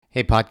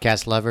Hey,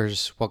 podcast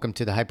lovers, welcome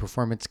to the high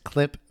performance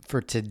clip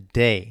for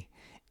today.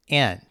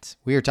 And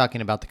we are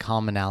talking about the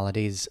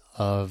commonalities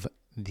of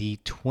the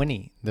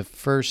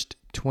first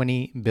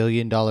 $20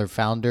 billion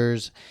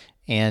founders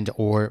and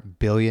or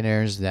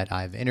billionaires that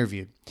I've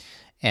interviewed.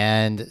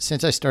 And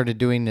since I started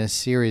doing this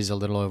series a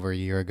little over a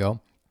year ago,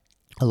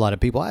 a lot of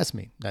people ask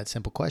me that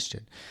simple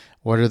question.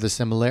 What are the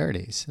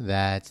similarities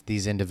that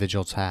these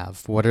individuals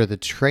have? What are the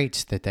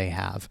traits that they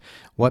have?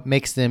 What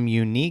makes them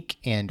unique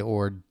and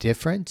or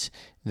different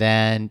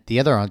than the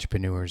other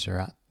entrepreneurs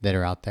that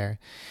are out there?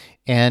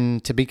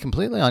 And to be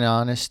completely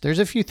honest, there's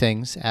a few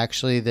things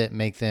actually that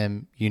make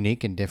them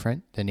unique and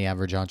different than the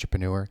average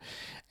entrepreneur.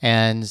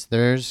 And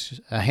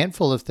there's a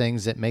handful of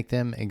things that make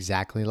them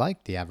exactly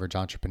like the average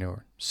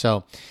entrepreneur.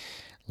 So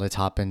let's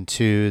hop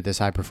into this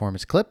high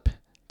performance clip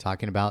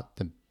talking about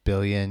the $1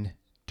 billion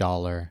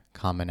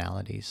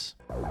commonalities.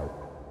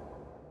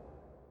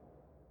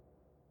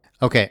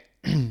 Okay,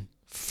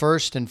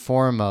 first and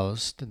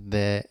foremost,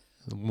 the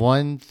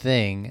one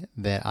thing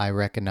that I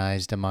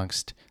recognized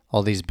amongst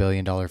all these $1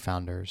 billion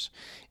founders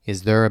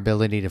is their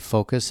ability to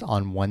focus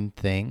on one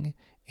thing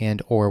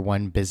and or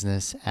one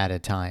business at a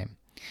time.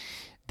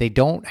 They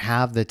don't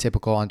have the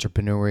typical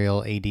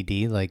entrepreneurial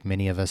ADD like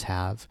many of us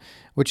have,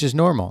 which is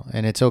normal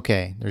and it's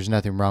okay. There's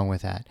nothing wrong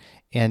with that.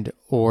 And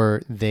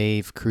or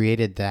they've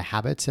created the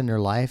habits in their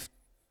life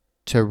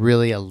to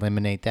really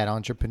eliminate that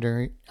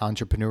entrepreneurial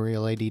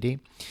ADD.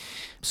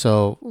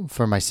 So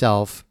for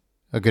myself,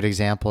 a good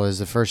example is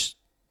the first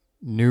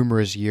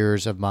numerous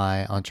years of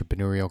my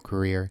entrepreneurial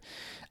career,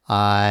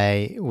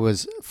 I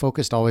was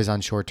focused always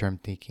on short-term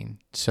thinking.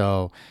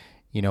 So,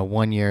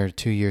 1 year,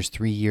 2 years,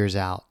 3 years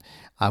out.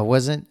 I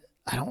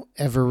don't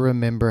ever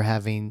remember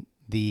having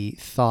the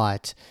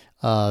thought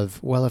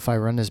of, well, if I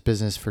run this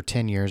business for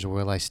 10 years,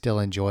 will I still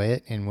enjoy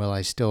it? And will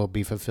I still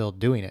be fulfilled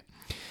doing it?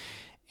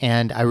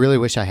 And I really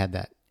wish I had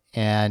that.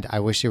 And I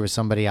wish there was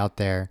somebody out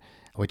there,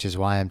 which is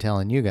why I'm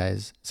telling you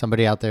guys,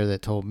 somebody out there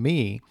that told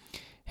me,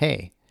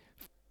 hey,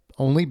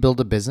 only build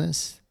a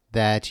business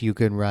that you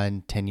can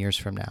run 10 years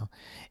from now.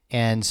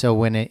 And so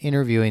when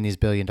interviewing these $1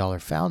 billion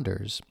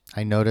founders,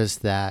 I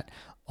noticed that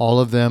all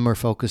of them are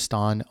focused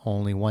on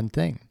only one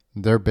thing.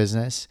 Their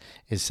business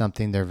is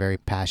something they're very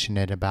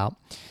passionate about.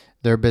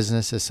 Their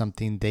business is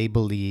something they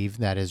believe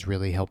that is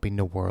really helping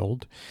the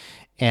world.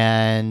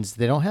 And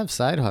they don't have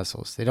side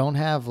hustles. They don't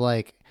have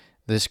like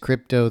this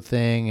crypto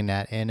thing and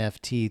that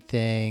NFT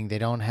thing. They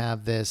don't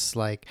have this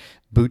like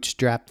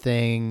bootstrap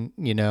thing,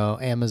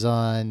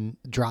 Amazon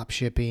drop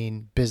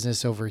shipping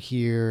business over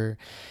here.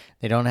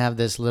 They don't have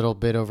this little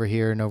bit over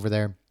here and over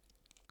there.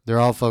 They're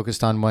all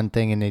focused on one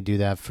thing and they do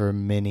that for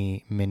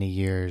many, many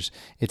years.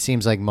 It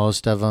seems like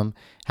most of them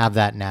have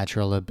that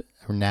natural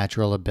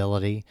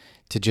ability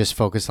to just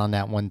focus on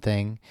that one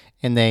thing.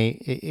 And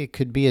it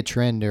could be a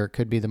trend, or it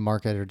could be the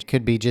market, or it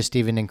could be just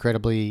even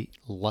incredibly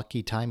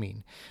lucky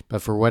timing.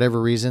 But for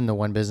whatever reason, the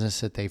one business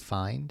that they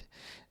find,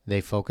 they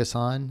focus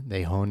on,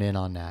 they hone in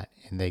on that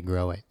and they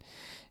grow it.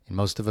 And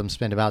most of them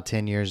spend about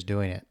 10 years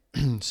doing it.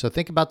 So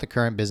think about the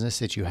current business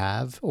that you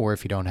have, or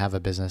if you don't have a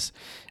business,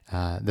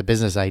 the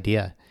business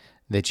idea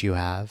that you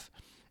have.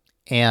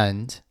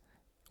 And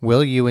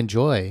will you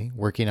enjoy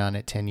working on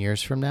it 10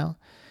 years from now?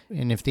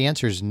 And if the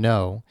answer is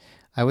no,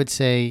 I would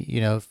say,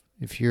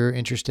 if you're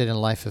interested in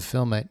life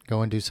fulfillment,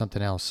 go and do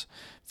something else.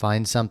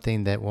 Find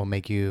something that will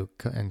make you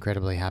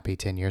incredibly happy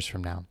 10 years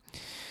from now.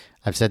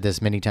 I've said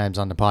this many times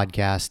on the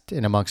podcast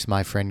and amongst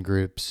my friend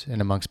groups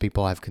and amongst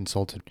people I've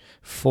consulted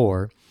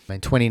for. In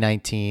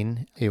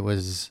 2019, it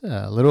was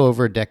a little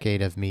over a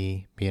decade of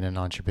me being an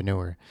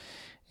entrepreneur.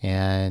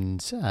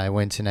 And I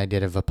went and I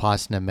did a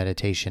Vipassana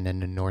meditation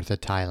in the north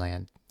of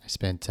Thailand. I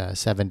spent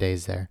 7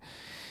 days there.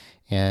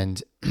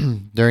 And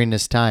during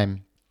this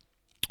time,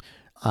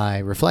 I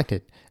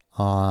reflected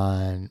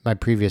on my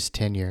previous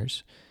 10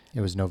 years.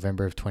 It was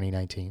November of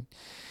 2019.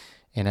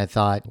 And I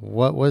thought,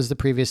 what was the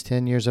previous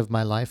 10 years of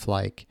my life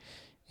like?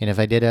 And if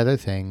I did other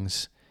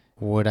things,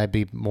 would I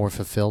be more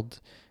fulfilled?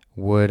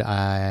 Would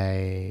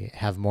I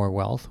have more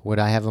wealth? Would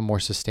I have a more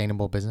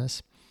sustainable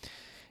business?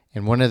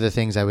 And one of the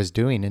things I was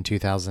doing in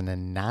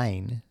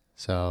 2009,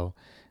 so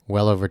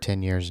well over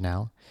 10 years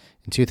now,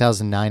 in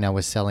 2009, I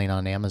was selling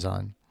on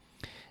Amazon.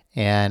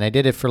 And I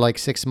did it for like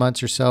 6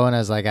 months or so, and I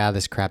was like,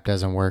 this crap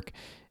doesn't work.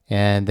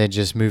 And then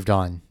just moved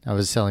on. I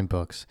was selling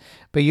books.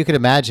 But you could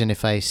imagine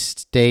if I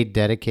stayed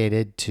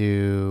dedicated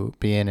to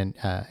being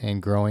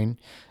and growing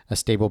a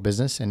stable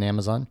business in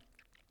Amazon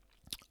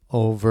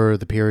over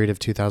the period of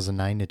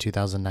 2009 to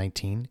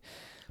 2019,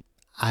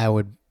 I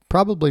would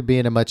probably be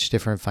in a much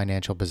different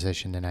financial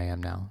position than I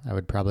am now. I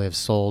would probably have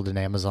sold an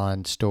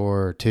Amazon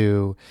store or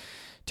two,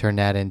 turned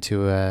that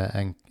into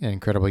an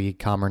incredible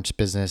e-commerce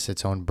business,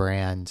 its own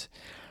brand,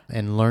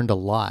 and learned a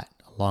lot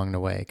along the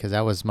way, because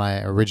that was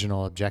my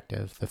original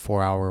objective, the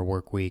 4-hour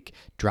work week,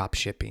 drop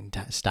shipping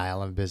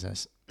style of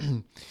business.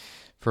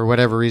 For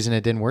whatever reason,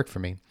 it didn't work for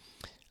me.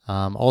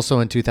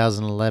 Also in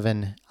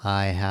 2011,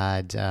 I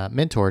had a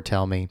mentor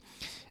tell me,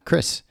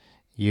 Chris,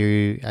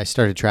 I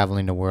started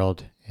traveling the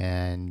world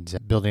and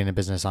building a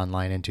business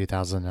online in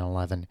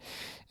 2011.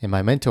 And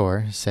my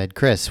mentor said,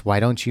 Chris, why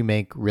don't you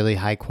make really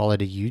high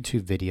quality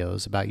YouTube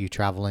videos about you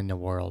traveling the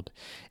world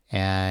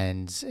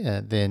and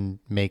then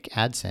make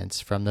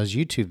AdSense from those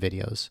YouTube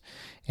videos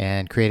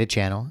and create a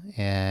channel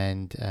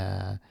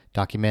and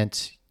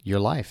document your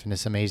life and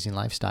this amazing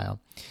lifestyle.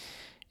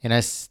 And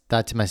I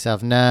thought to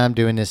myself, nah, I'm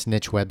doing this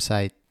niche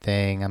website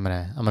thing. I'm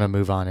gonna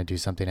move on and do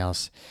something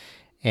else.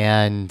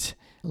 And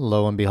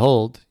lo and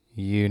behold,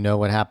 you know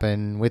what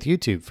happened with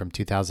YouTube from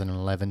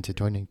 2011 to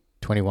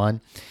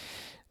 2021.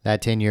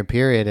 That 10-year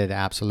period, it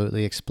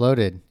absolutely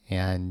exploded.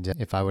 And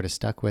if I would have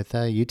stuck with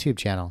a YouTube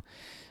channel,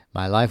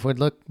 my life would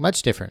look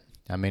much different.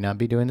 I may not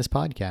be doing this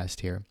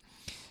podcast here.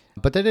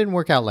 But that didn't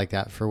work out like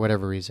that for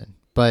whatever reason.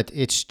 But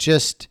it's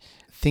just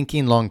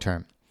thinking long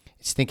term.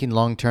 It's thinking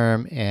long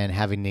term and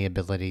having the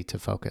ability to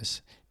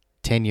focus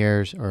 10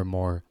 years or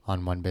more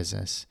on one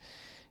business.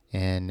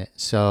 And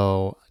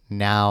so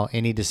now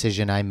any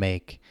decision I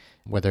make,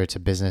 whether it's a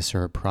business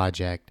or a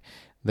project,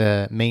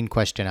 the main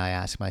question I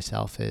ask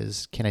myself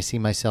is, can I see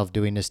myself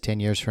doing this 10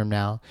 years from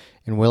now?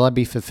 And will I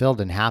be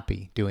fulfilled and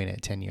happy doing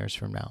it 10 years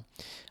from now?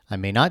 I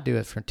may not do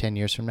it for 10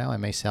 years from now. I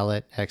may sell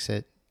it,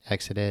 exit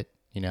it,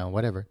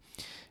 whatever.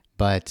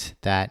 But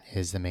that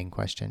is the main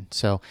question.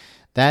 So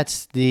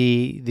that's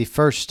the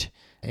first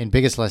and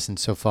biggest lesson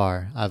so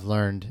far I've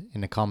learned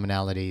in the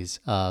commonalities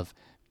of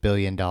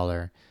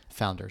billion-dollar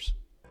founders.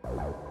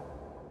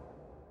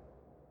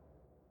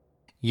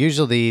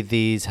 Usually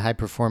these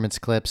high-performance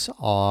clips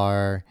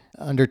are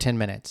under 10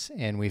 minutes,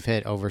 and we've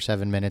hit over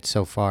 7 minutes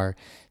so far.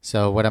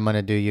 So what I'm going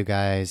to do, you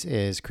guys,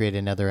 is create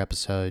another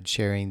episode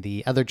sharing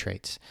the other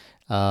traits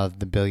of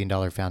the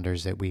billion-dollar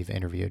founders that we've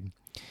interviewed.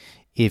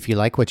 If you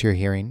like what you're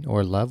hearing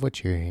or love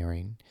what you're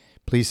hearing,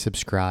 please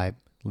subscribe.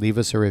 Leave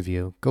us a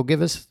review. Go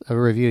give us a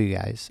review, you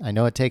guys. I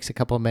know it takes a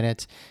couple of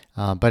minutes,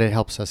 but it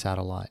helps us out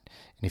a lot.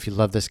 And if you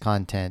love this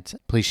content,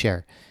 please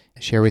share.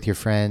 Share with your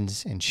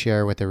friends and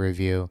share with a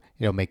review.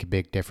 It'll make a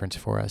big difference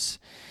for us.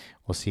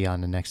 We'll see you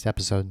on the next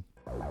episode.